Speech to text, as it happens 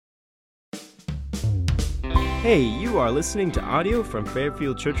Hey, you are listening to audio from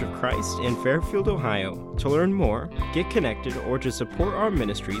Fairfield Church of Christ in Fairfield, Ohio. To learn more, get connected, or to support our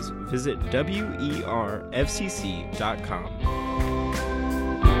ministries, visit werfcc.com.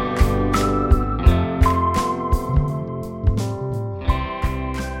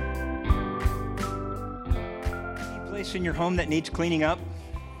 Any place in your home that needs cleaning up?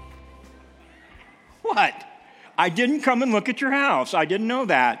 What? I didn't come and look at your house. I didn't know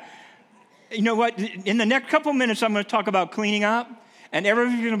that. You know what? In the next couple minutes, I'm going to talk about cleaning up, and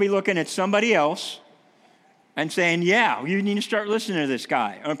everybody's going to be looking at somebody else and saying, yeah, you need to start listening to this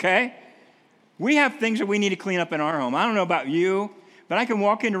guy, okay? We have things that we need to clean up in our home. I don't know about you, but I can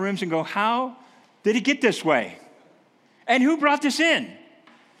walk into rooms and go, how did it get this way? And who brought this in?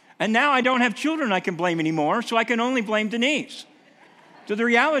 And now I don't have children I can blame anymore, so I can only blame Denise. So the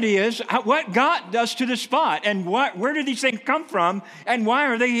reality is, what got us to this spot, and where did these things come from, and why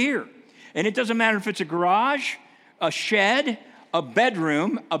are they here? And it doesn't matter if it's a garage, a shed, a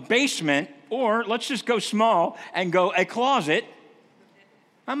bedroom, a basement, or let's just go small and go a closet.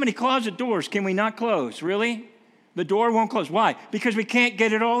 How many closet doors can we not close? Really? The door won't close. Why? Because we can't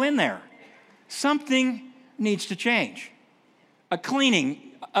get it all in there. Something needs to change.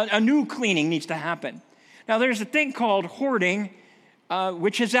 A new cleaning needs to happen. Now, there's a thing called hoarding,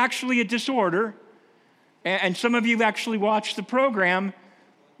 which is actually a disorder. And some of you have actually watched the program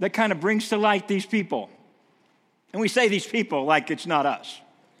that kind of brings to light these people. And we say these people like it's not us,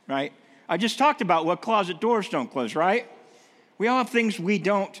 right? I just talked about what closet doors don't close, right? We all have things we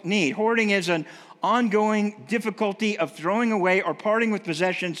don't need. Hoarding is an ongoing difficulty of throwing away or parting with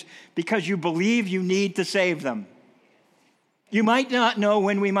possessions because you believe you need to save them. You might not know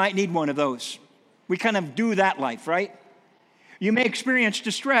when we might need one of those. We kind of do that life, right? You may experience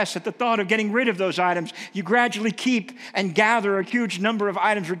distress at the thought of getting rid of those items. You gradually keep and gather a huge number of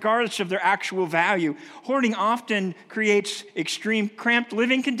items regardless of their actual value. Hoarding often creates extreme cramped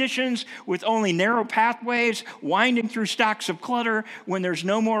living conditions with only narrow pathways, winding through stacks of clutter. When there's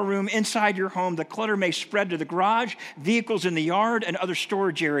no more room inside your home, the clutter may spread to the garage, vehicles in the yard, and other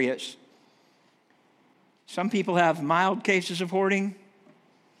storage areas. Some people have mild cases of hoarding.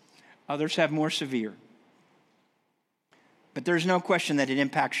 Others have more severe. But there's no question that it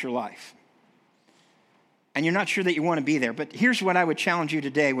impacts your life. And you're not sure that you want to be there. But here's what I would challenge you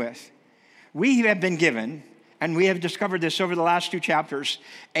today with. We have been given, and we have discovered this over the last 2 chapters,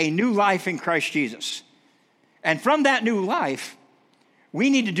 a new life in Christ Jesus. And from that new life, we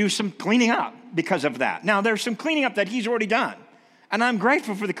need to do some cleaning up because of that. Now, there's some cleaning up that he's already done. And I'm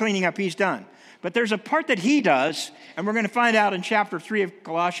grateful for the cleaning up he's done. But there's a part that he does, and we're going to find out in chapter 3 of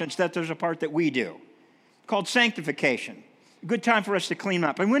Colossians that there's a part that we do called sanctification. Good time for us to clean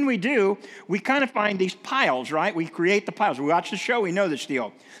up. And when we do, we kind of find these piles, right? We create the piles. We watch the show, we know this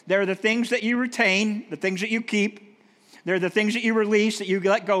deal. They're the things that you retain, the things that you keep. They're the things that you release, that you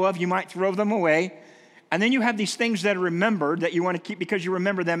let go of. You might throw them away. And then you have these things that are remembered that you want to keep because you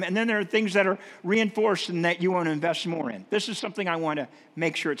remember them. And then there are things that are reinforced and that you want to invest more in. This is something I want to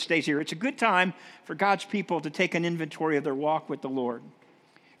make sure it stays here. It's a good time for God's people to take an inventory of their walk with the Lord.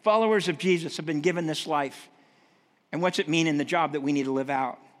 Followers of Jesus have been given this life. And what's it mean in the job that we need to live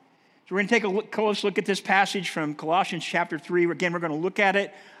out? So we're going to take a close look at this passage from Colossians chapter 3. Again, we're going to look at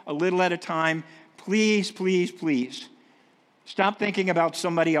it a little at a time. Please, please, please, stop thinking about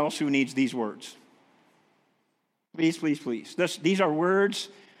somebody else who needs these words. Please, please, please. These are words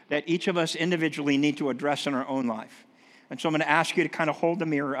that each of us individually need to address in our own life. And so I'm going to ask you to kind of hold the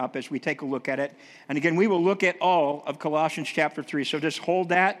mirror up as we take a look at it. And again, we will look at all of Colossians chapter 3. So just hold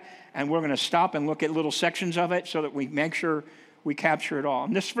that, and we're going to stop and look at little sections of it so that we make sure we capture it all.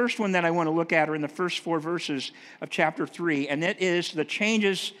 And this first one that I want to look at are in the first 4 verses of chapter 3, and it is the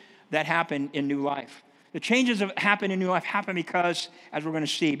changes that happen in new life. The changes that happen in new life happen because, as we're going to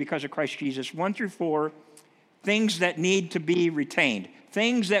see, because of Christ Jesus. 1 through 4, things that need to be retained,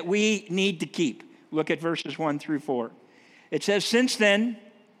 things that we need to keep. Look at verses 1 through 4. It says, since then,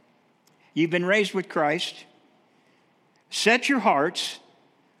 you've been raised with Christ. Set your hearts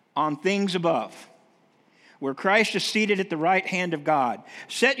on things above, where Christ is seated at the right hand of God.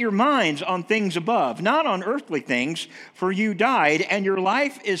 Set your minds on things above, not on earthly things, for you died, and your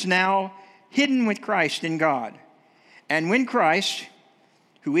life is now hidden with Christ in God. And when Christ,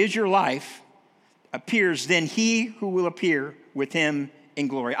 who is your life, appears, then he who will appear with him in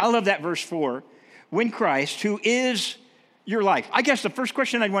glory. I love that verse 4. When Christ, who is your life. I guess the first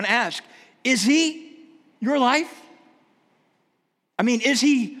question I'd want to ask, is he your life? I mean, is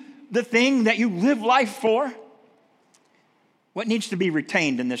he the thing that you live life for? What needs to be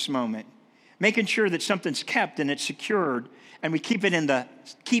retained in this moment? Making sure that something's kept and it's secured, and we keep it in the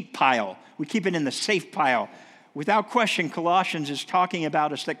keep pile. We keep it in the safe pile. Without question, Colossians is talking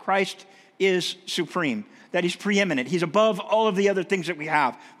about us that Christ is supreme, that he's preeminent. He's above all of the other things that we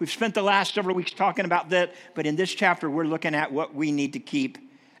have. We've spent the last several weeks talking about that, but in this chapter, we're looking at what we need to keep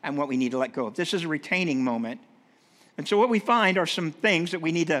and what we need to let go of. This is a retaining moment. And so what we find are some things that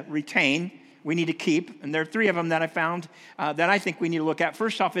we need to retain, we need to keep, and there are three of them that I found that I think we need to look at.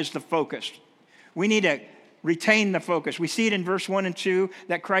 First off is the focus. We need to retain the focus. We see it in verse 1 and 2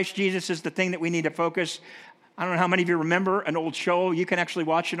 that Christ Jesus is the thing that we need to focus. I don't know how many of you remember an old show. You can actually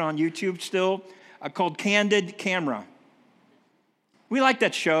watch it on YouTube still, called Candid Camera. We like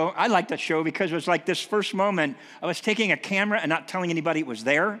that show. I like that show because it was like this first moment of us taking a camera and not telling anybody it was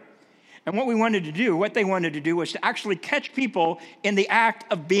there. And what they wanted to do was to actually catch people in the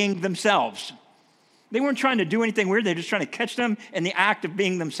act of being themselves. They weren't trying to do anything weird. They were just trying to catch them in the act of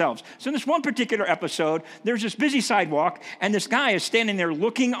being themselves. So in this one particular episode, there's this busy sidewalk, and this guy is standing there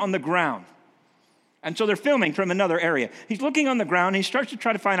looking on the ground. And so they're filming from another area. He's looking on the ground, and he starts to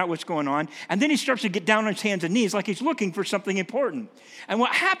try to find out what's going on. And then he starts to get down on his hands and knees like he's looking for something important. And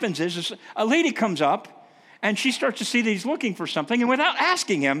what happens is a lady comes up, and she starts to see that he's looking for something. And without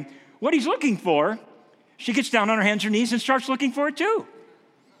asking him what he's looking for, she gets down on her hands and knees and starts looking for it too.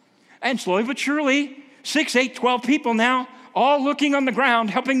 And slowly but surely, 6, 8, 12 people now, all looking on the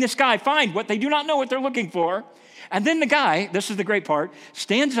ground, helping this guy find what they do not know what they're looking for. And then the guy, this is the great part,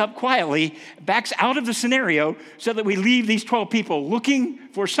 stands up quietly, backs out of the scenario so that we leave these 12 people looking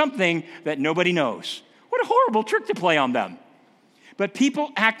for something that nobody knows. What a horrible trick to play on them. But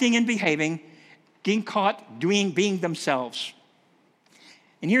people acting and behaving, getting caught being themselves.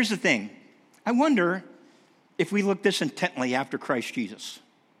 And here's the thing. I wonder if we look this intently after Christ Jesus.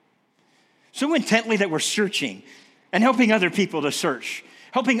 So intently that we're searching and helping other people to search,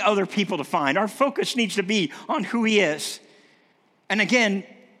 helping other people to find. Our focus needs to be on who he is. And again,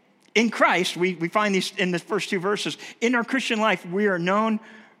 in Christ, we find these in the first two verses. In our Christian life, we are known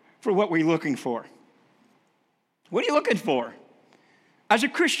for what we're looking for. What are you looking for? As a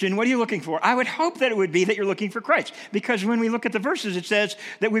Christian, what are you looking for? I would hope that it would be that you're looking for Christ. Because when we look at the verses, it says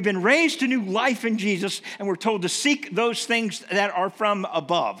that we've been raised to new life in Jesus, and we're told to seek those things that are from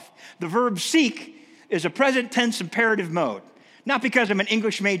above. The verb seek is a present tense imperative mode. Not because I'm an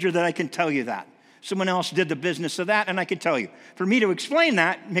English major that I can tell you that. Someone else did the business of that, and I can tell you. For me to explain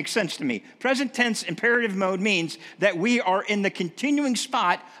that makes sense to me. Present tense imperative mode means that we are in the continuing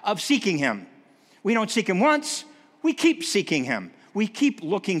spot of seeking him. We don't seek him once, we keep seeking him. We keep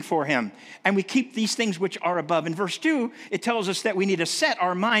looking for him, and we keep these things which are above. In verse 2, it tells us that we need to set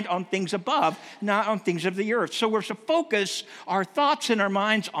our mind on things above, not on things of the earth. So we're to focus our thoughts and our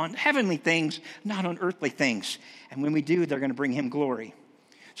minds on heavenly things, not on earthly things. And when we do, they're going to bring him glory.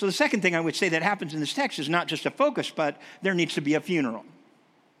 So the second thing I would say that happens in this text is not just a focus, but there needs to be a funeral.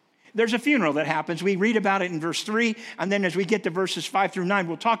 There's a funeral that happens. We read about it in verse 3, and then as we get to verses 5 through 9,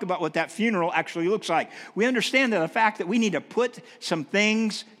 we'll talk about what that funeral actually looks like. We understand that the fact that we need to put some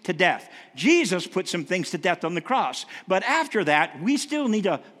things to death. Jesus put some things to death on the cross, but after that, we still need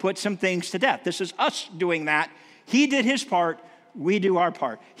to put some things to death. This is us doing that. He did his part, we do our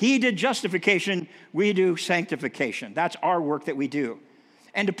part. He did justification, we do sanctification. That's our work that we do.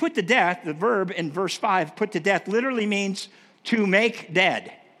 And to put to death, the verb in verse 5, put to death, literally means to make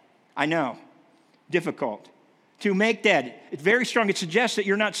dead. I know, difficult. To make dead. It's very strong. It suggests that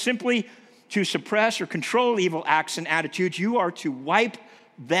you're not simply to suppress or control evil acts and attitudes. You are to wipe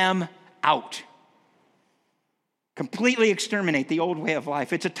them out. Completely exterminate the old way of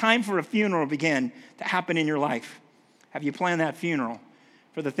life. It's a time for a funeral to begin to happen in your life. Have you planned that funeral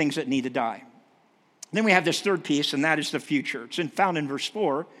for the things that need to die? Then we have this third piece, and that is the future. It's found in verse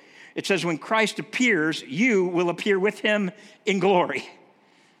 4. It says, when Christ appears, you will appear with him in glory.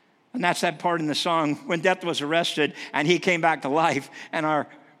 And that's that part in the song when death was arrested and he came back to life, and our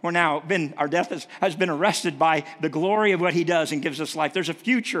death has been arrested by the glory of what he does and gives us life. There's a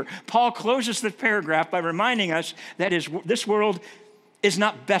future. Paul closes this paragraph by reminding us that this world is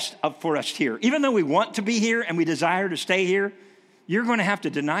not best up for us here. Even though we want to be here and we desire to stay here, you're going to have to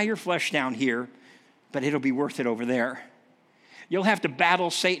deny your flesh down here, but it'll be worth it over there. You'll have to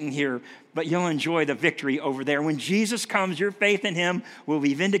battle Satan here, but you'll enjoy the victory over there. When Jesus comes, your faith in him will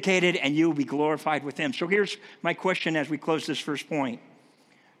be vindicated and you will be glorified with him. So here's my question as we close this first point.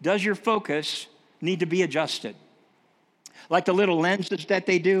 Does your focus need to be adjusted? Like the little lenses that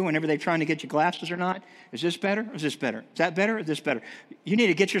they do whenever they're trying to get you glasses or not. Is this better or is this better? Is that better or is this better? You need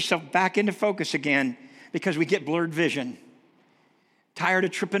to get yourself back into focus again because we get blurred vision. Tired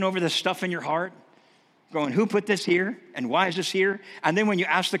of tripping over the stuff in your heart? Going, who put this here? And why is this here? And then when you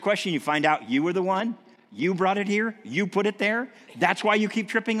ask the question, you find out you were the one. You brought it here. You put it there. That's why you keep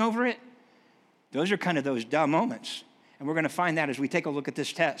tripping over it. Those are kind of those duh moments. And we're going to find that as we take a look at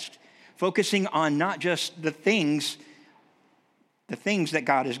this text. Focusing on not just the things that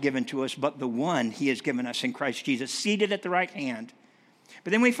God has given to us, but the one he has given us in Christ Jesus, seated at the right hand.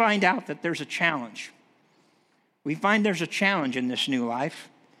 But then we find out that there's a challenge. We find there's a challenge in this new life.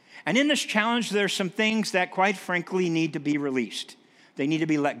 And in this challenge, there's some things that, quite frankly, need to be released. They need to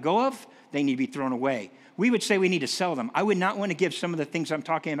be let go of. They need to be thrown away. We would say we need to sell them. I would not want to give some of the things I'm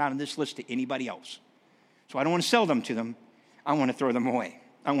talking about in this list to anybody else. So I don't want to sell them to them. I want to throw them away.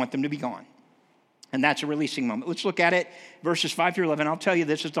 I want them to be gone. And that's a releasing moment. Let's look at it, verses 5 through 11. I'll tell you,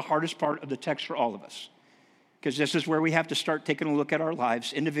 this is the hardest part of the text for all of us, because this is where we have to start taking a look at our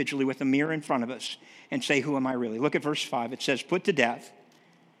lives individually with a mirror in front of us and say, who am I really? Look at verse 5. It says, put to death,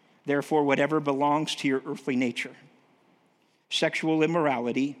 therefore, whatever belongs to your earthly nature: sexual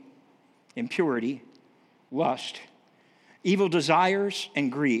immorality, impurity, lust, evil desires,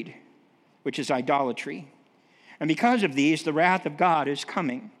 and greed, which is idolatry. And because of these, the wrath of God is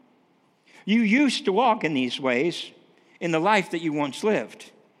coming. You used to walk in these ways in the life that you once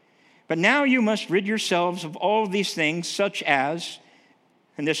lived. But now you must rid yourselves of all of these things, such as,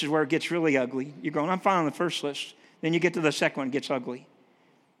 and this is where it gets really ugly. You're going, I'm fine on the first list. Then you get to the second one, it gets ugly.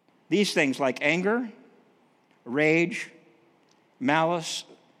 These things like anger, rage, malice,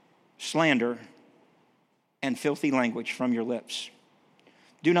 slander, and filthy language from your lips.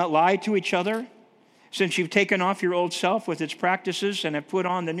 Do not lie to each other, since you've taken off your old self with its practices and have put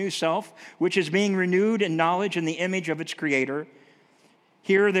on the new self, which is being renewed in knowledge in the image of its creator.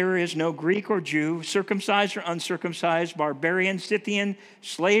 Here there is no Greek or Jew, circumcised or uncircumcised, barbarian, Scythian,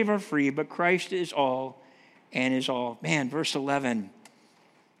 slave or free, but Christ is all and is all. Man, verse 11.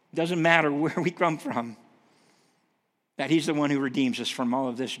 Doesn't matter where we come from, that he's the one who redeems us from all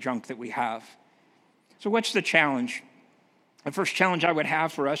of this junk that we have. So what's the challenge? The first challenge I would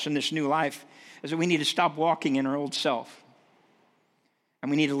have for us in this new life is that we need to stop walking in our old self.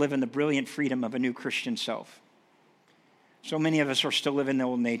 And we need to live in the brilliant freedom of a new Christian self. So many of us are still living the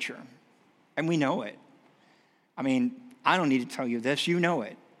old nature. And we know it. I mean, I don't need to tell you this. You know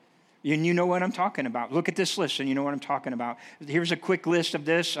it. And you know what I'm talking about. Look at this list and you know what I'm talking about. Here's a quick list of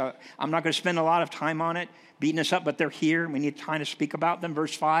this. I'm not going to spend a lot of time on it, beating us up, but they're here. We need time to speak about them.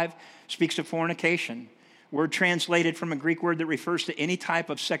 Verse 5 speaks of fornication. Word translated from a Greek word that refers to any type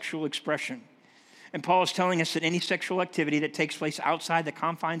of sexual expression. And Paul is telling us that any sexual activity that takes place outside the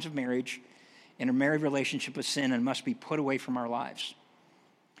confines of marriage in a married relationship is sin and must be put away from our lives.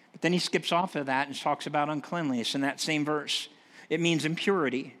 But then he skips off of that and talks about uncleanliness in that same verse. It means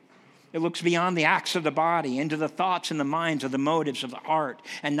impurity. It looks beyond the acts of the body into the thoughts and the minds of the motives of the heart.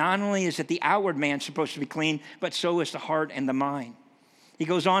 And not only is it the outward man supposed to be clean, but so is the heart and the mind. He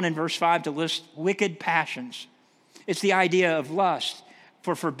goes on in verse 5 to list wicked passions. It's the idea of lust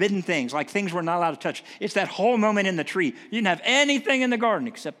for forbidden things, like things we're not allowed to touch. It's that whole moment in the tree. You didn't have anything in the garden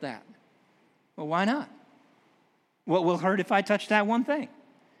except that. Well, why not? What will hurt if I touch that one thing?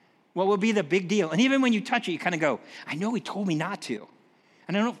 What will be the big deal? And even when you touch it, you kind of go, I know he told me not to.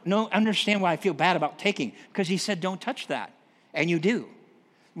 And I don't understand why I feel bad about taking, because he said don't touch that. And you do.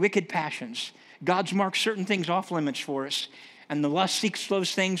 Wicked passions. God's marked certain things off limits for us. And the lust seeks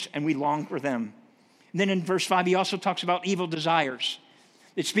those things, and we long for them. And then in verse 5, he also talks about evil desires.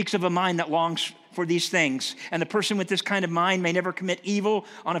 It speaks of a mind that longs for these things. And the person with this kind of mind may never commit evil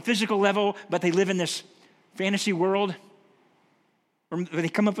on a physical level, but they live in this fantasy world where they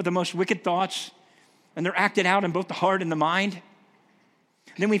come up with the most wicked thoughts, and they're acted out in both the heart and the mind.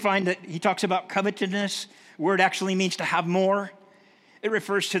 And then we find that he talks about covetousness. The word actually means to have more. It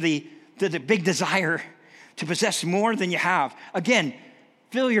refers to the big desire to possess more than you have. Again,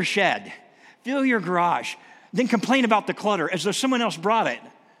 fill your shed, fill your garage, then complain about the clutter as though someone else brought it.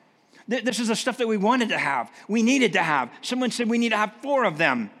 This is the stuff that we wanted to have, we needed to have. Someone said we need to have 4 of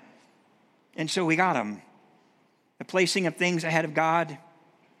them, and so we got them. The placing of things ahead of God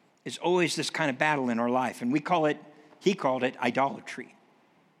is always this kind of battle in our life, and he called it idolatry.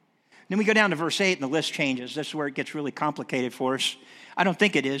 Then we go down to verse 8, and the list changes. This is where it gets really complicated for us. I don't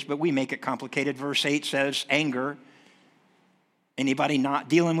think it is, but we make it complicated. Verse 8 says anger. Anybody not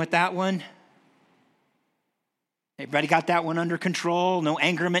dealing with that one? Everybody got that one under control? No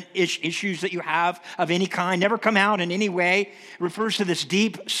angerment issues that you have of any kind, never come out in any way. It refers to this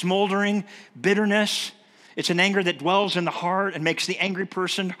deep, smoldering bitterness. It's an anger that dwells in the heart and makes the angry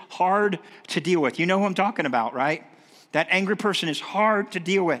person hard to deal with. You know who I'm talking about, right? That angry person is hard to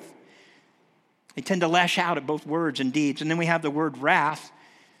deal with. They tend to lash out at both words and deeds. And then we have the word wrath.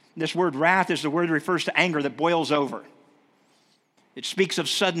 This word wrath is the word that refers to anger that boils over. It speaks of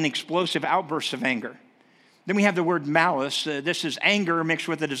sudden explosive outbursts of anger. Then we have the word malice. This is anger mixed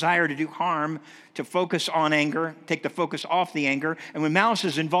with a desire to do harm, to focus on anger, take the focus off the anger. And when malice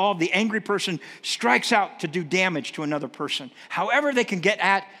is involved, the angry person strikes out to do damage to another person, however they can get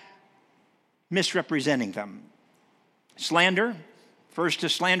at misrepresenting them. Slander refers to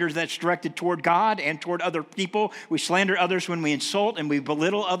slander that's directed toward God and toward other people. We slander others when we insult and we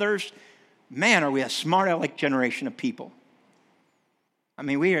belittle others. Man, are we a smart aleck generation of people. I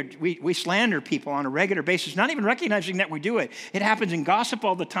mean, we slander people on a regular basis, not even recognizing that we do it. It happens in gossip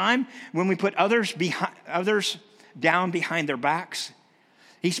all the time when we put others down behind their backs.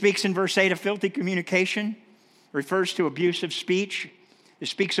 He speaks in verse 8 of filthy communication, refers to abusive speech. It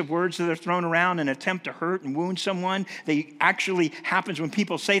speaks of words that are thrown around in an attempt to hurt and wound someone. They actually happens when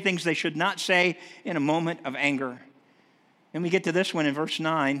people say things they should not say in a moment of anger. And we get to this one in verse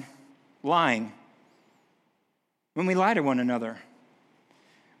 9, lying. When we lie to one another,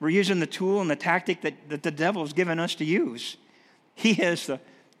 we're using the tool and the tactic that the devil has given us to use. He is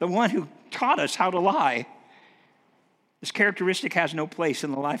the one who taught us how to lie. This characteristic has no place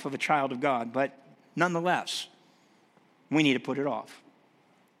in the life of a child of God, but nonetheless, we need to put it off.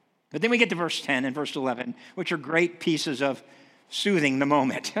 But then we get to verse 10 and verse 11, which are great pieces of soothing the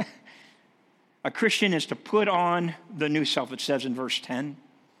moment. A Christian is to put on the new self, it says in verse 10.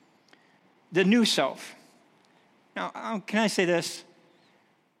 The new self. Now, can I say this?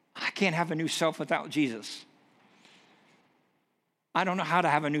 I can't have a new self without Jesus. I don't know how to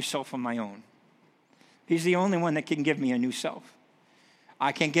have a new self on my own. He's the only one that can give me a new self.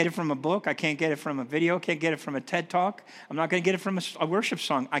 I can't get it from a book. I can't get it from a video. Can't get it from a TED Talk. I'm not going to get it from a worship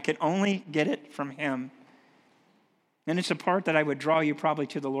song. I can only get it from him. And it's a part that I would draw you probably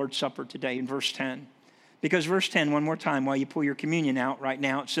to the Lord's Supper today in verse 10. Because verse 10, one more time, while you pull your communion out right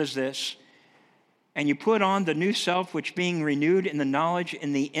now, it says this. And you put on the new self, which being renewed in the knowledge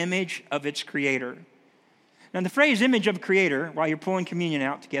in the image of its creator. Now, the phrase image of creator, while you're pulling communion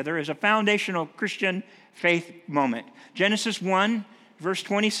out together, is a foundational Christian faith moment. Genesis 1, verse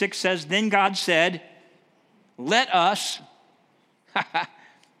 26 says, Then God said, let us,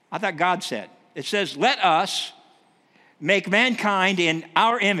 I thought God said. It says, let us make mankind in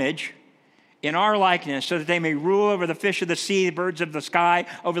our image, in our likeness, so that they may rule over the fish of the sea, the birds of the sky,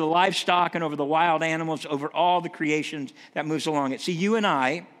 over the livestock, and over the wild animals, over all the creations that moves along it. See, you and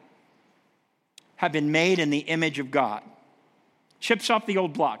I have been made in the image of God. Chips off the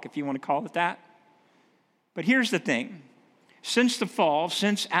old block, if you want to call it that. But here's the thing. Since the fall,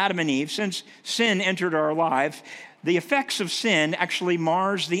 since Adam and Eve, since sin entered our lives, the effects of sin actually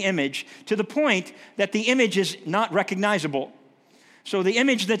mars the image to the point that the image is not recognizable. So the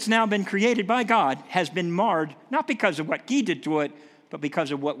image that's now been created by God has been marred, not because of what he did to it, but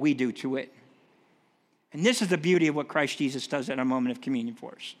because of what we do to it. And this is the beauty of what Christ Jesus does at a moment of communion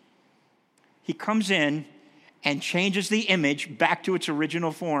for us. He comes in and changes the image back to its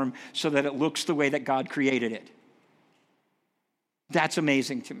original form so that it looks the way that God created it. That's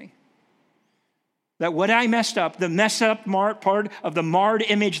amazing to me. That what I messed up, the messed up part of the marred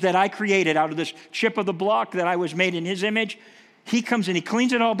image that I created out of this chip of the block that I was made in his image, he comes in, he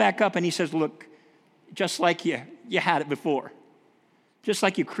cleans it all back up, and he says, look, just like you had it before, just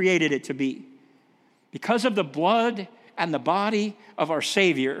like you created it to be. Because of the blood and the body of our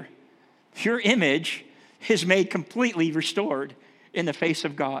Savior, your image is made completely restored in the face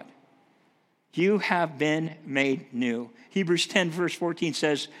of God. You have been made new. Hebrews 10 verse 14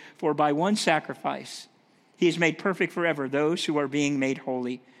 says, For by one sacrifice he has made perfect forever those who are being made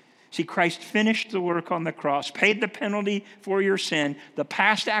holy. See, Christ finished the work on the cross, paid the penalty for your sin, the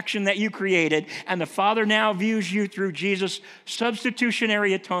past action that you created, and the Father now views you through Jesus'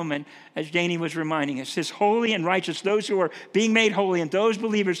 substitutionary atonement, as Danny was reminding us. His holy and righteous, those who are being made holy, and those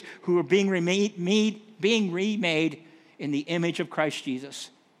believers who are being remade in the image of Christ Jesus.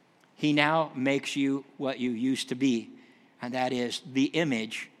 He now makes you what you used to be, and that is the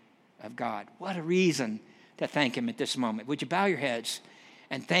image of God. What a reason to thank him at this moment. Would you bow your heads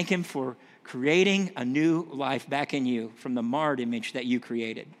and thank him for creating a new life back in you from the marred image that you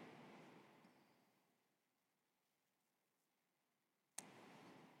created?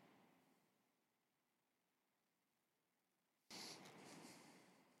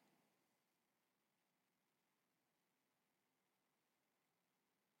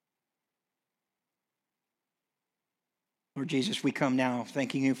 Lord Jesus, we come now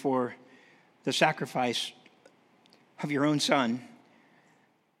thanking you for the sacrifice of your own Son,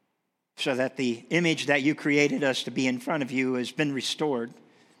 so that the image that you created us to be in front of you has been restored.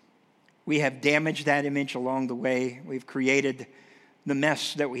 We have damaged that image along the way. We've created the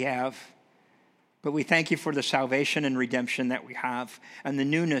mess that we have. But we thank you for the salvation and redemption that we have and the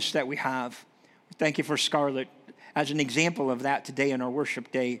newness that we have. Thank you for Scarlett as an example of that today in our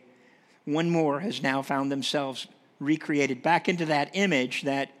worship day. One more has now found themselves recreated back into that image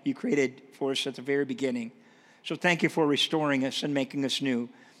that you created for us at the very beginning. So thank you for restoring us and making us new,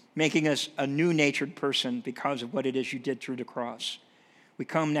 making us a new-natured person because of what it is you did through the cross. We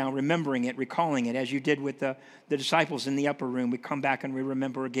come now remembering it, recalling it, as you did with the disciples in the upper room. We come back and we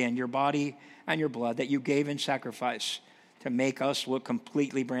remember again your body and your blood that you gave in sacrifice to make us look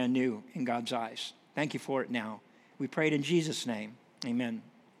completely brand new in God's eyes. Thank you for it now. We pray it in Jesus' name. Amen.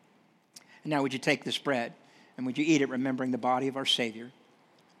 And now would you take this bread and would you eat it remembering the body of our Savior?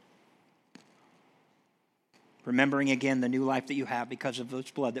 Remembering again the new life that you have because of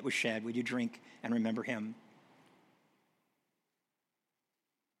this blood that was shed. Would you drink and remember him?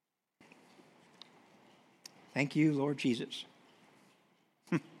 Thank you, Lord Jesus.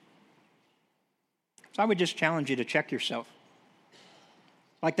 So I would just challenge you to check yourself.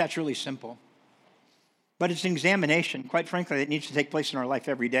 Like that's really simple. But it's an examination, quite frankly, that needs to take place in our life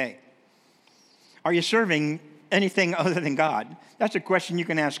every day. Are you serving anything other than God? That's a question you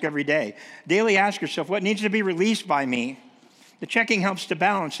can ask every day. Daily ask yourself, what needs to be released by me? The checking helps to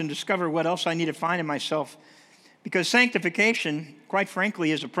balance and discover what else I need to find in myself. Because sanctification, quite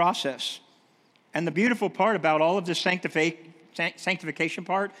frankly, is a process. And the beautiful part about all of this sanctification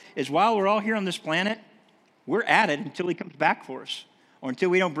part is while we're all here on this planet, we're at it until he comes back for us or until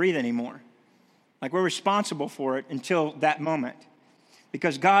we don't breathe anymore. Like we're responsible for it until that moment.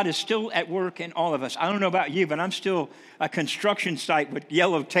 Because God is still at work in all of us. I don't know about you, but I'm still a construction site with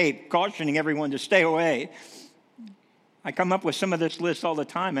yellow tape cautioning everyone to stay away. I come up with some of this list all the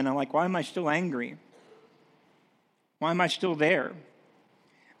time, and I'm like, why am I still angry? Why am I still there?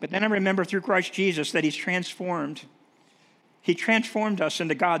 But then I remember through Christ Jesus that he's transformed. He transformed us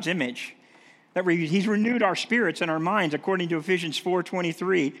into God's image. That he's renewed our spirits and our minds, according to Ephesians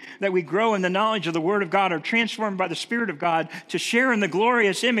 4:23, that we grow in the knowledge of the Word of God, are transformed by the Spirit of God to share in the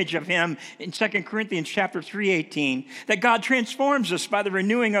glorious image of him in 2 Corinthians chapter 3:18, that God transforms us by the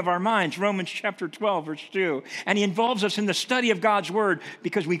renewing of our minds, Romans chapter 12, verse 2, and he involves us in the study of God's Word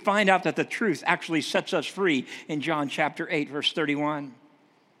because we find out that the truth actually sets us free in John chapter 8, verse 31.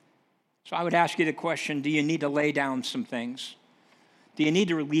 So I would ask you the question, do you need to lay down some things? Do you need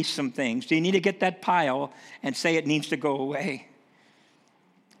to release some things? Do you need to get that pile and say it needs to go away?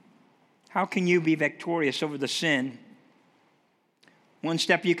 How can you be victorious over the sin? One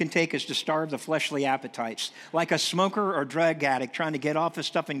step you can take is to starve the fleshly appetites. Like a smoker or drug addict trying to get off of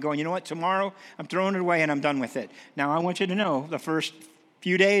stuff and going, you know what, tomorrow I'm throwing it away and I'm done with it. Now I want you to know the first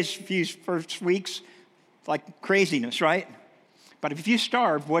few days, first weeks, it's like craziness, right? But if you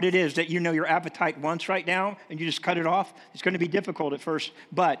starve what it is that you know your appetite wants right now and you just cut it off, it's going to be difficult at first,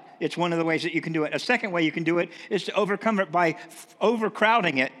 but it's one of the ways that you can do it. A second way you can do it is to overcome it by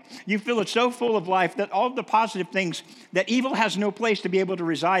overcrowding it. You fill it so full of life that all the positive things, that evil has no place to be able to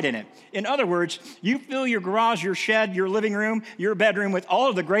reside in it. In other words, you fill your garage, your shed, your living room, your bedroom with all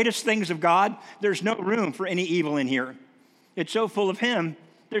of the greatest things of God. There's no room for any evil in here. It's so full of him,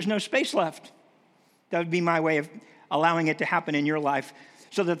 there's no space left. That would be my way of allowing it to happen in your life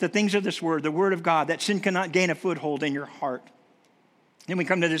so that the things of this word, the word of God, that sin cannot gain a foothold in your heart. Then we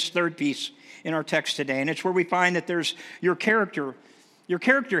come to this third piece in our text today, and it's where we find that there's your character. Your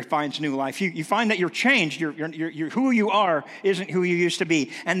character finds new life. You find that you're changed. You're who you are isn't who you used to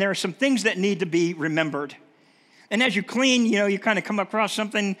be. And there are some things that need to be remembered. And as you clean, you kind of come across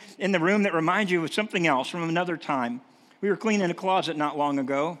something in the room that reminds you of something else from another time. We were cleaning a closet not long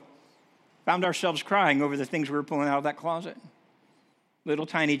ago. Found ourselves crying over the things we were pulling out of that closet. Little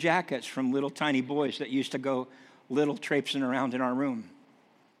tiny jackets from little tiny boys that used to go little traipsing around in our room.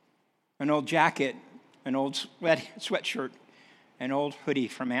 An old jacket, an old sweatshirt, an old hoodie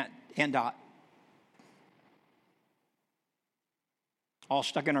from Aunt Dot. All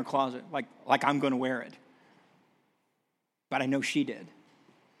stuck in our closet, like I'm going to wear it. But I know she did.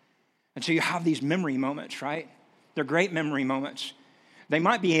 And so you have these memory moments, right? They're great memory moments. They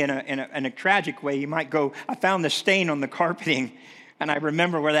might be in a tragic way. You might go, I found the stain on the carpeting, and I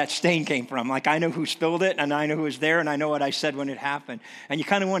remember where that stain came from. Like, I know who spilled it, and I know who was there, and I know what I said when it happened. And you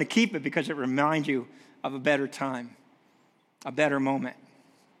kind of want to keep it because it reminds you of a better time, a better moment.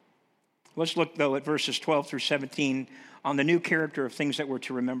 Let's look, though, at verses 12 through 17 on the new character of things that we're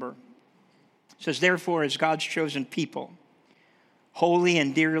to remember. It says, therefore, as God's chosen people, holy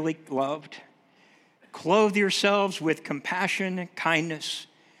and dearly loved, clothe yourselves with compassion, kindness,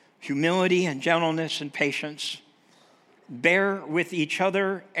 humility, and gentleness, and patience. Bear with each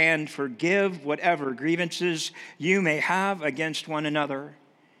other and forgive whatever grievances you may have against one another.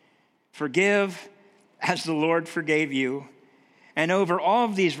 Forgive as the Lord forgave you. And over all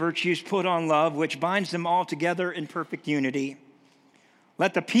of these virtues put on love, which binds them all together in perfect unity.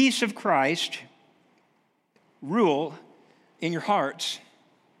 Let the peace of Christ rule in your hearts,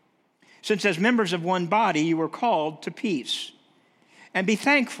 since as members of one body you were called to peace. And be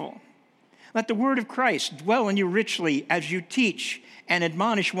thankful. Let the word of Christ dwell in you richly as you teach and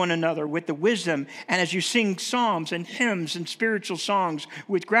admonish one another with the wisdom, and as you sing psalms and hymns and spiritual songs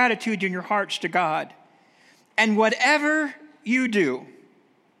with gratitude in your hearts to God. And whatever you do,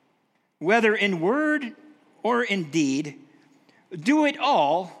 whether in word or in deed, do it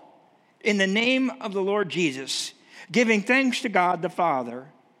all in the name of the Lord Jesus, giving thanks to God the Father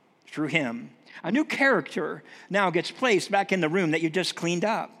through him. A new character now gets placed back in the room that you just cleaned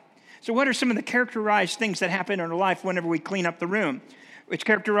up. So what are some of the characterized things that happen in our life whenever we clean up the room? It's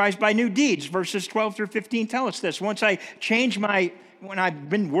characterized by new deeds. Verses 12 through 15 tell us this. Once I change when I've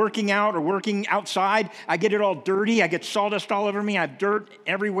been working out or working outside, I get it all dirty. I get sawdust all over me. I have dirt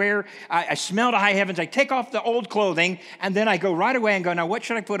everywhere. I smell to high heavens. I take off the old clothing, and then I go right away and go, now what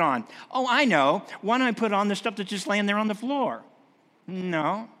should I put on? Oh, I know. Why don't I put on the stuff that's just laying there on the floor?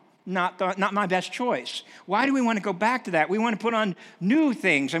 No, not my best choice. Why do we want to go back to that? We want to put on new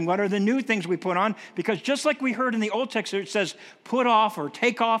things. And what are the new things we put on? Because just like we heard in the Old text, it says put off or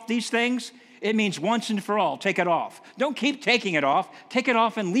take off these things. It means once and for all, take it off. Don't keep taking it off. Take it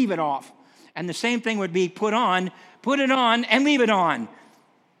off and leave it off. And the same thing would be put it on and leave it on.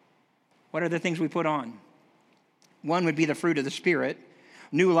 What are the things we put on? One would be the fruit of the Spirit.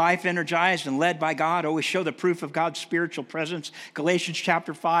 New life, energized and led by God, always show the proof of God's spiritual presence. Galatians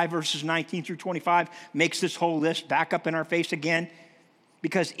chapter 5, verses 19 through 25 makes this whole list back up in our face again,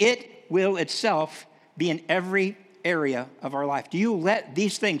 because it will itself be in every area of our life. Do you let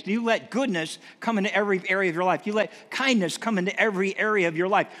these things, do you let goodness come into every area of your life? Do you let kindness come into every area of your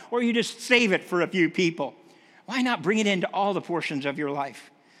life? Or you just save it for a few people? Why not bring it into all the portions of your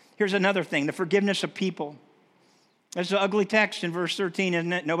life? Here's another thing, the forgiveness of people. It's an ugly text in verse 13,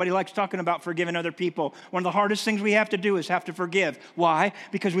 isn't it? Nobody likes talking about forgiving other people. One of the hardest things we have to do is have to forgive. Why?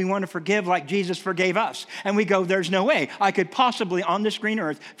 Because we want to forgive like Jesus forgave us. And we go, there's no way I could possibly on this green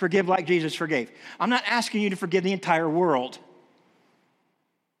earth forgive like Jesus forgave. I'm not asking you to forgive the entire world,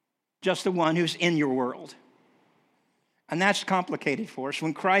 just the one who's in your world. And that's complicated for us.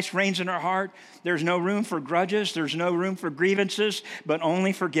 When Christ reigns in our heart, there's no room for grudges, there's no room for grievances, but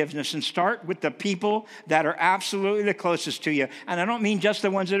only forgiveness. And start with the people that are absolutely the closest to you. And I don't mean just the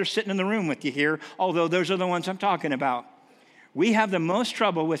ones that are sitting in the room with you here, although those are the ones I'm talking about. We have the most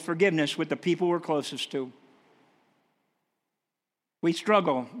trouble with forgiveness with the people we're closest to. We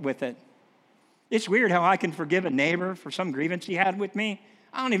struggle with it. It's weird how I can forgive a neighbor for some grievance he had with me.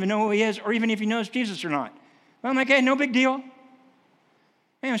 I don't even know who he is, or even if he knows Jesus or not. I'm like, hey, no big deal.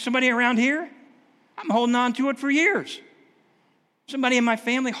 Hey, somebody around here, I'm holding on to it for years. Somebody in my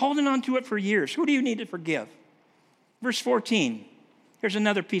family holding on to it for years. Who do you need to forgive? Verse 14, here's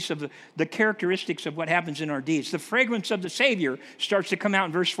another piece of the characteristics of what happens in our deeds. The fragrance of the Savior starts to come out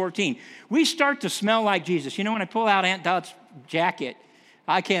in verse 14. We start to smell like Jesus. You know, when I pull out Aunt Dot's jacket,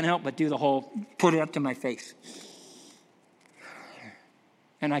 I can't help but do the whole, put it up to my face.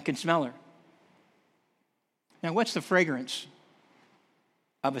 And I can smell her. Now, what's the fragrance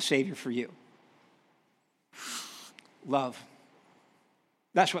of a Savior for you? Love.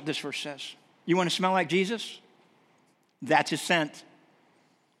 That's what this verse says. You want to smell like Jesus? That's his scent.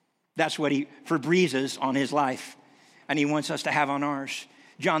 That's what he Febrezes on his life, and he wants us to have on ours.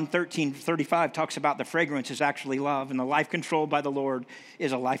 John 13:35 talks about the fragrance is actually love, and the life controlled by the Lord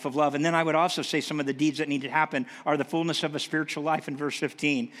is a life of love. And then I would also say some of the deeds that need to happen are the fullness of a spiritual life in verse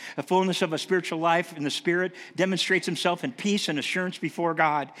 15. The fullness of a spiritual life in the Spirit demonstrates himself in peace and assurance before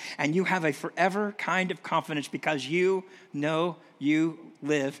God. And you have a forever kind of confidence because you know you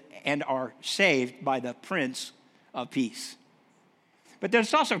live and are saved by the Prince of Peace. But then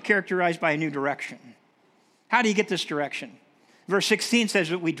it's also characterized by a new direction. How do you get this direction? Verse 16 says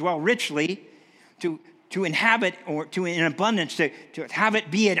that we dwell richly to inhabit, or to in abundance, to have it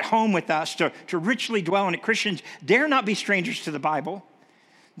be at home with us, to richly dwell in it. Christians dare not be strangers to the Bible.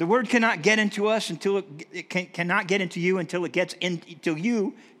 The word cannot get into us until cannot get into you until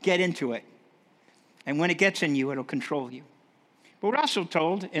you get into it. And when it gets in you, it'll control you. But we're also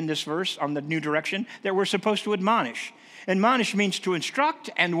told in this verse on the new direction that we're supposed to admonish. Admonish means to instruct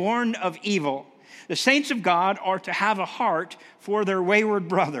and warn of evil. The saints of God are to have a heart for their wayward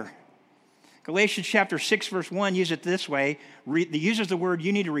brother. Galatians chapter 6, verse 1 uses it this way. Uses the word,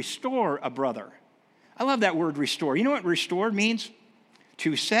 you need to restore a brother. I love that word, restore. You know what restore means?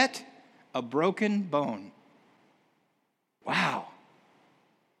 To set a broken bone. Wow.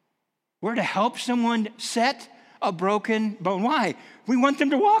 We're to help someone set a broken bone. Why? We want them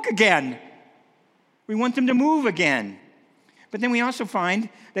to walk again. We want them to move again. But then we also find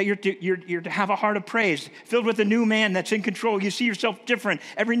that you're to have a heart of praise, filled with a new man that's in control. You see yourself different.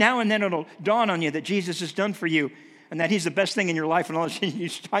 Every now and then it'll dawn on you that Jesus has done for you and that he's the best thing in your life. And all of a sudden you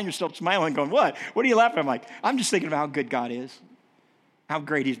find yourself smiling going, what? What are you laughing at? I'm like, I'm just thinking about how good God is, how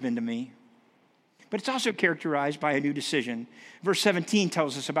great he's been to me. But it's also characterized by a new decision. Verse 17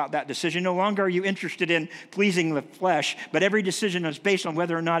 tells us about that decision. No longer are you interested in pleasing the flesh, but every decision is based on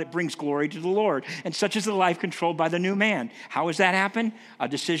whether or not it brings glory to the Lord. And such is the life controlled by the new man. How does that happen? A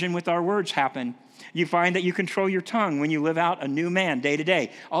decision with our words happen. You find that you control your tongue when you live out a new man day to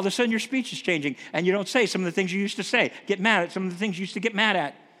day. All of a sudden your speech is changing and you don't say some of the things you used to say. Get mad at some of the things you used to get mad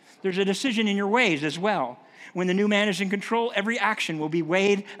at. There's a decision in your ways as well. When the new man is in control, every action will be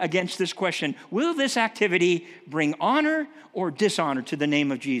weighed against this question. Will this activity bring honor or dishonor to the name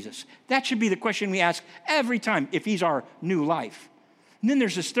of Jesus? That should be the question we ask every time if he's our new life. And then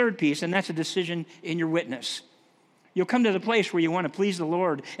there's this third piece, and that's a decision in your witness. You'll come to the place where you want to please the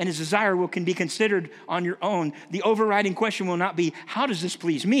Lord, and his desire can be considered on your own. The overriding question will not be, how does this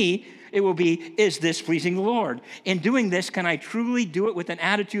please me? It will be, is this pleasing the Lord? In doing this, can I truly do it with an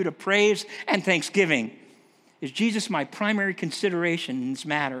attitude of praise and thanksgiving? Is Jesus my primary consideration in this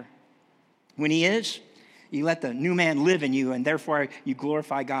matter? When he is, you let the new man live in you, and therefore you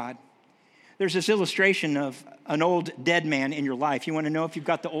glorify God. There's this illustration of an old dead man in your life. You want to know if you've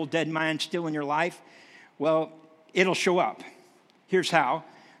got the old dead man still in your life? Well, it'll show up. Here's how.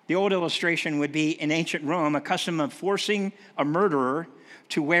 The old illustration would be in ancient Rome, a custom of forcing a murderer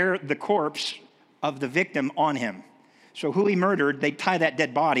to wear the corpse of the victim on him. So who he murdered, they tie that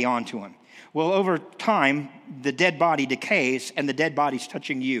dead body onto him. Well, over time, the dead body decays, and the dead body's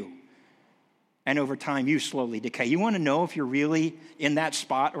touching you. And over time, you slowly decay. You want to know if you're really in that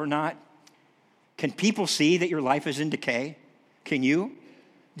spot or not? Can people see that your life is in decay? Can you?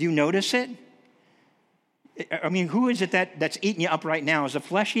 Do you notice it? I mean, who is it that's eating you up right now? Is the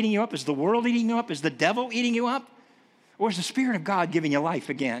flesh eating you up? Is the world eating you up? Is the devil eating you up? Or is the Spirit of God giving you life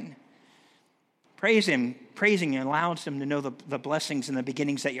again? Praise him. Praising him allows him to know the blessings and the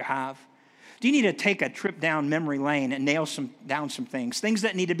beginnings that you have. Do you need to take a trip down memory lane and nail down some things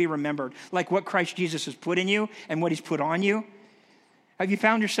that need to be remembered, like what Christ Jesus has put in you and what he's put on you? Have you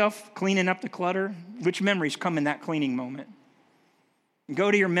found yourself cleaning up the clutter? Which memories come in that cleaning moment? Go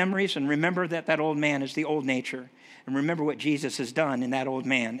to your memories and remember that old man is the old nature, and remember what Jesus has done in that old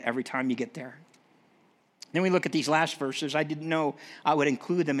man every time you get there. Then we look at these last verses. I didn't know I would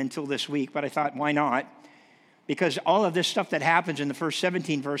include them until this week, but I thought, why not? Because all of this stuff that happens in the first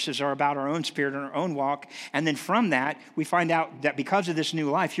 17 verses are about our own spirit and our own walk. And then from that, we find out that because of this new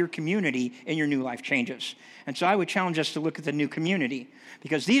life, your community in your new life changes. And so I would challenge us to look at the new community,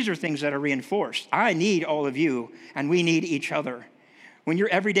 because these are things that are reinforced. I need all of you, and we need each other. When your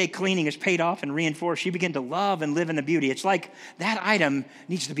everyday cleaning is paid off and reinforced, you begin to love and live in the beauty. It's like that item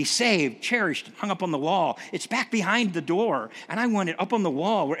needs to be saved, cherished, hung up on the wall. It's back behind the door, and I want it up on the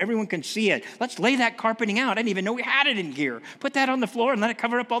wall where everyone can see it. Let's lay that carpeting out. I didn't even know we had it in here. Put that on the floor and let it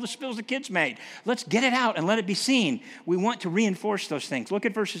cover up all the spills the kids made. Let's get it out and let it be seen. We want to reinforce those things. Look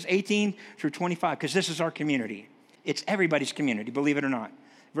at verses 18 through 25, because this is our community. It's everybody's community, believe it or not.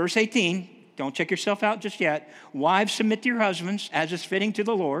 Verse 18. Don't check yourself out just yet. Wives, submit to your husbands as is fitting to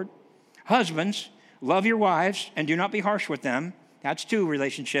the Lord. Husbands, love your wives and do not be harsh with them. That's 2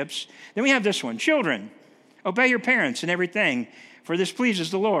 relationships. Then we have this one. Children, obey your parents in everything, for this pleases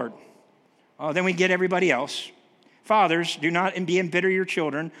the Lord. Then we get everybody else. Fathers, do not embitter your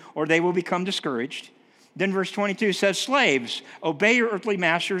children, or they will become discouraged. Then verse 22 says, slaves, obey your earthly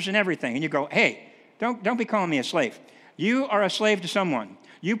masters in everything. And you go, hey, don't be calling me a slave. You are a slave to someone.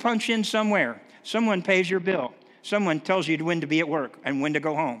 You punch in somewhere. Someone pays your bill. Someone tells you when to be at work and when to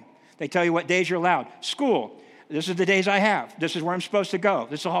go home. They tell you what days you're allowed. School. This is the days I have. This is where I'm supposed to go.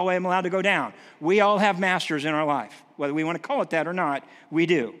 This is the hallway I'm allowed to go down. We all have masters in our life. Whether we want to call it that or not, we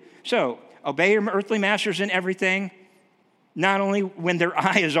do. So, obey your earthly masters in everything, not only when their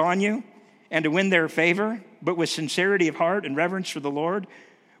eye is on you and to win their favor, but with sincerity of heart and reverence for the Lord.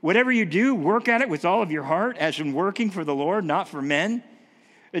 Whatever you do, work at it with all of your heart, as in working for the Lord, not for men.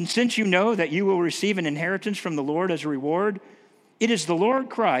 And since you know that you will receive an inheritance from the Lord as a reward, it is the Lord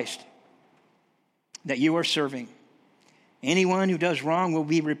Christ that you are serving. Anyone who does wrong will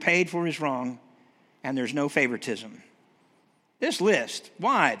be repaid for his wrong, and there's no favoritism. This list,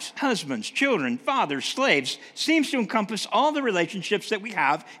 wives, husbands, children, fathers, slaves, seems to encompass all the relationships that we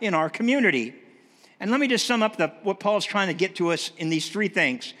have in our community. And let me just sum up what Paul's trying to get to us in these 3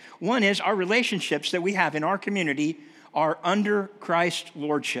 things. One is our relationships that we have in our community are under Christ's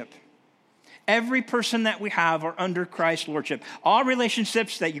lordship. Every person that we have are under Christ's lordship. All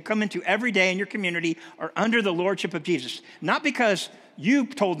relationships that you come into every day in your community are under the lordship of Jesus. Not because you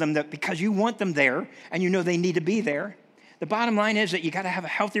told them that, because you want them there and you know they need to be there. The bottom line is that you got to have a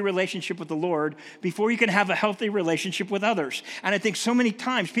healthy relationship with the Lord before you can have a healthy relationship with others. And I think so many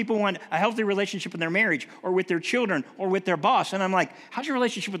times people want a healthy relationship in their marriage or with their children or with their boss. And I'm like, how's your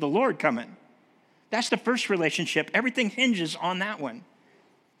relationship with the Lord coming? That's the first relationship. Everything hinges on that one.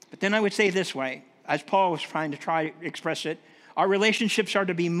 But then I would say this way, as Paul was trying to express it, our relationships are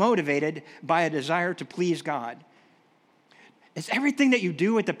to be motivated by a desire to please God. Is everything that you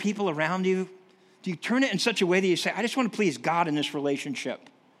do with the people around you, do you turn it in such a way that you say, I just want to please God in this relationship?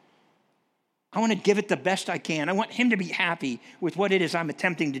 I want to give it the best I can. I want him to be happy with what it is I'm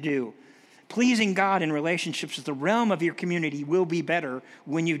attempting to do. Pleasing God in relationships with the realm of your community will be better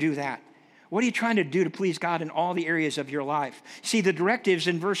when you do that. What are you trying to do to please God in all the areas of your life? See, the directives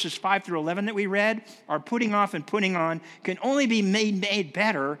in verses 5 through 11 that we read are putting off and putting on can only be made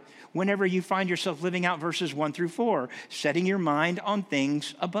better whenever you find yourself living out verses 1 through 4, setting your mind on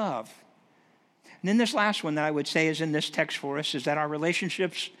things above. And then this last one that I would say is in this text for us is that our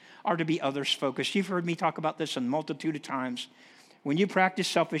relationships are to be others focused. You've heard me talk about this a multitude of times. When you practice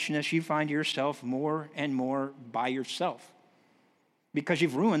selfishness, you find yourself more and more by yourself because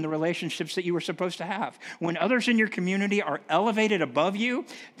you've ruined the relationships that you were supposed to have. When others in your community are elevated above you,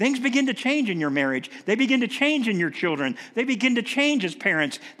 things begin to change in your marriage. They begin to change in your children. They begin to change as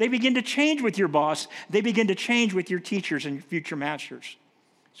parents. They begin to change with your boss. They begin to change with your teachers and your future masters.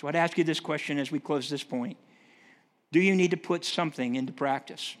 So I'd ask you this question as we close this point. Do you need to put something into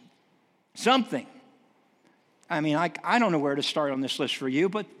practice? Something. I mean, I don't know where to start on this list for you,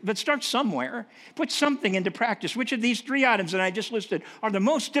 but start somewhere. Put something into practice. Which of these 3 items that I just listed are the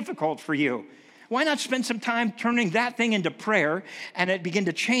most difficult for you? Why not spend some time turning that thing into prayer and it begin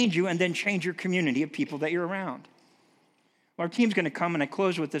to change you and then change your community of people that you're around? Well, our team's going to come, and I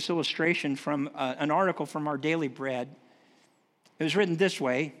close with this illustration from an article from our Daily Bread. It was written this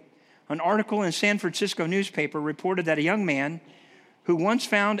way. An article in a San Francisco newspaper reported that a young man who once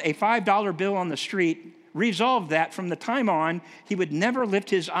found a $5 bill on the street resolved that from the time on, he would never lift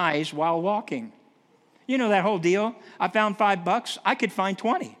his eyes while walking. You know that whole deal. I found $5. I could find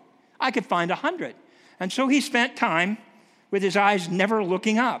 20. I could find 100. And so he spent time with his eyes never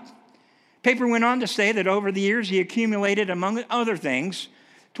looking up. Paper went on to say that over the years, he accumulated, among other things,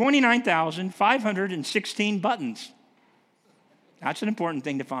 29,516 buttons. That's an important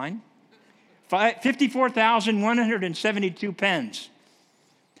thing to find. 54,172 pens.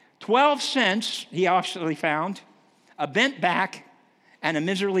 12 cents, he actually found, a bent back, and a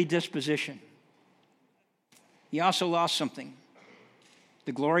miserly disposition. He also lost something.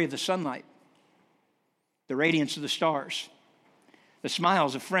 The glory of the sunlight, the radiance of the stars, the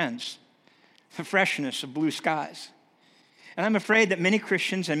smiles of friends, the freshness of blue skies. And I'm afraid that many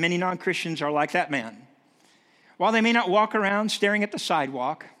Christians and many non-Christians are like that man. While they may not walk around staring at the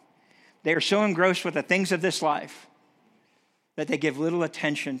sidewalk, they are so engrossed with the things of this life that they give little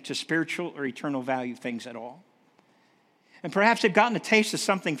attention to spiritual or eternal value things at all. And perhaps they've gotten a taste of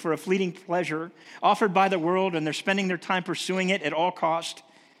something for a fleeting pleasure offered by the world, and they're spending their time pursuing it at all cost.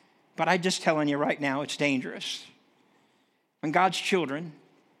 But I'm just telling you right now, it's dangerous. When God's children,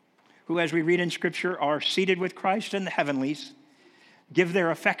 who, as we read in Scripture, are seated with Christ in the heavenlies, give their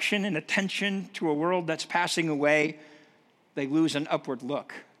affection and attention to a world that's passing away, they lose an upward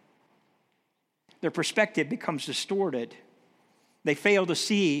look. Their perspective becomes distorted. They fail to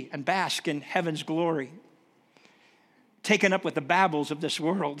see and bask in heaven's glory. Taken up with the babbles of this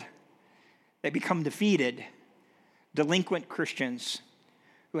world, they become defeated, delinquent Christians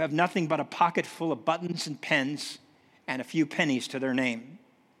who have nothing but a pocket full of buttons and pens and a few pennies to their name.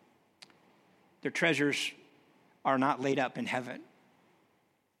 Their treasures are not laid up in heaven.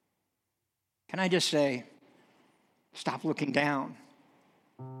 Can I just say, stop looking down.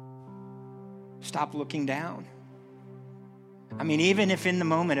 Stop looking down. I mean, even if in the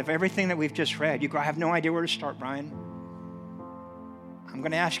moment of everything that we've just read, you go, I have no idea where to start, Brian. I'm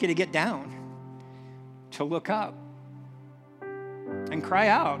going to ask you to get down, to look up, and cry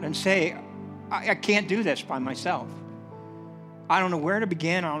out and say, I can't do this by myself. I don't know where to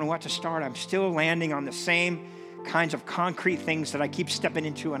begin. I don't know what to start. I'm still landing on the same kinds of concrete things that I keep stepping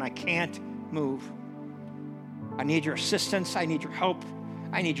into, and I can't move. I need your assistance. I need your help.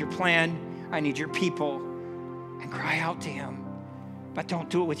 I need your plan. I need your people. And cry out to him. But don't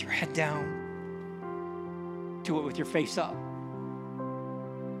do it with your head down. Do it with your face up.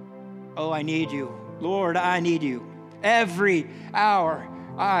 Oh, I need you. Lord, I need you. Every hour,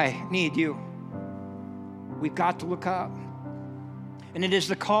 I need you. We've got to look up. And it is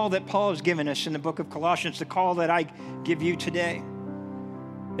the call that Paul has given us in the book of Colossians, the call that I give you today.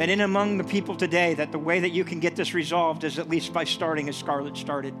 That in among the people today, that the way that you can get this resolved is at least by starting as Scarlett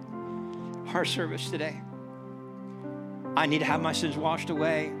started our service today. I need to have my sins washed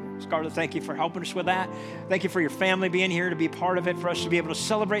away. Scarlett, thank you for helping us with that. Thank you for your family being here to be part of it, for us to be able to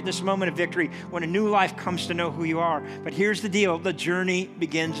celebrate this moment of victory when a new life comes to know who you are. But here's the deal. The journey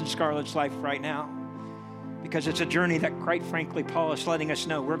begins in Scarlett's life right now, because it's a journey that, quite frankly, Paul is letting us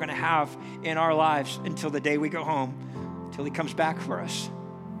know we're going to have in our lives until the day we go home, until he comes back for us.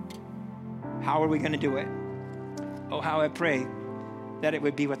 How are we going to do it? Oh, how I pray that it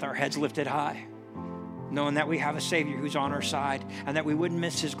would be with our heads lifted high, knowing that we have a Savior who's on our side and that we wouldn't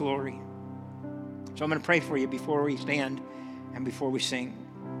miss his glory. So I'm going to pray for you before we stand and before we sing.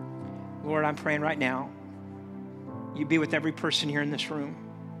 Lord, I'm praying right now, you be with every person here in this room.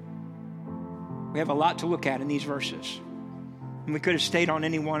 We have a lot to look at in these verses. And we could have stayed on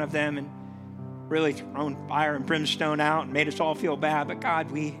any one of them and really thrown fire and brimstone out and made us all feel bad. But God,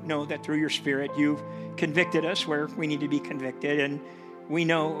 we know that through your Spirit, you've convicted us where we need to be convicted. And we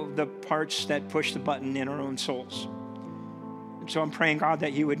know the parts that push the button in our own souls. And so I'm praying, God,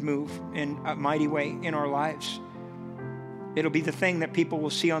 that you would move in a mighty way in our lives. It'll be the thing that people will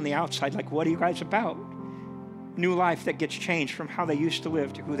see on the outside, like, what are you guys about? New life that gets changed from how they used to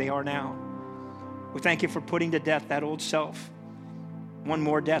live to who they are now. We thank you for putting to death that old self. One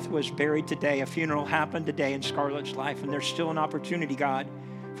more death was buried today. A funeral happened today in Scarlett's life, and there's still an opportunity, God,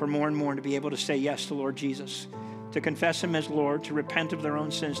 for more and more to be able to say yes to Lord Jesus, to confess him as Lord, to repent of their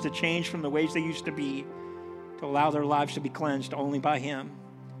own sins, to change from the ways they used to be, to allow their lives to be cleansed only by him,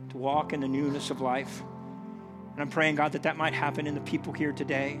 to walk in the newness of life. And I'm praying, God, that might happen in the people here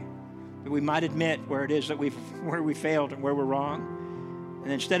today, that we might admit where it is that where we failed and where we're wrong.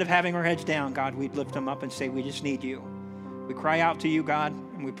 And instead of having our heads down, God, we'd lift them up and say, we just need you. We cry out to you, God,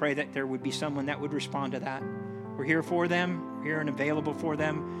 and we pray that there would be someone that would respond to that. We're here for them. We're here and available for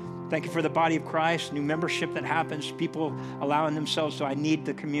them. Thank you for the body of Christ, new membership that happens, people allowing themselves, so I need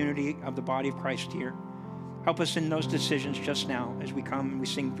the community of the body of Christ here. Help us in those decisions just now as we come and we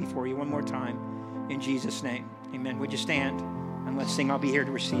sing before you one more time. In Jesus' name, amen. Would you stand and let's sing, I'll Be Here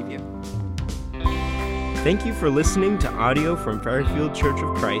to Receive You. Thank you for listening to audio from Fairfield Church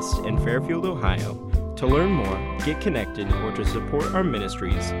of Christ in Fairfield, Ohio. To learn more, get connected, or to support our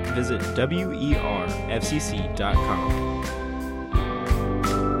ministries, visit werfcc.com.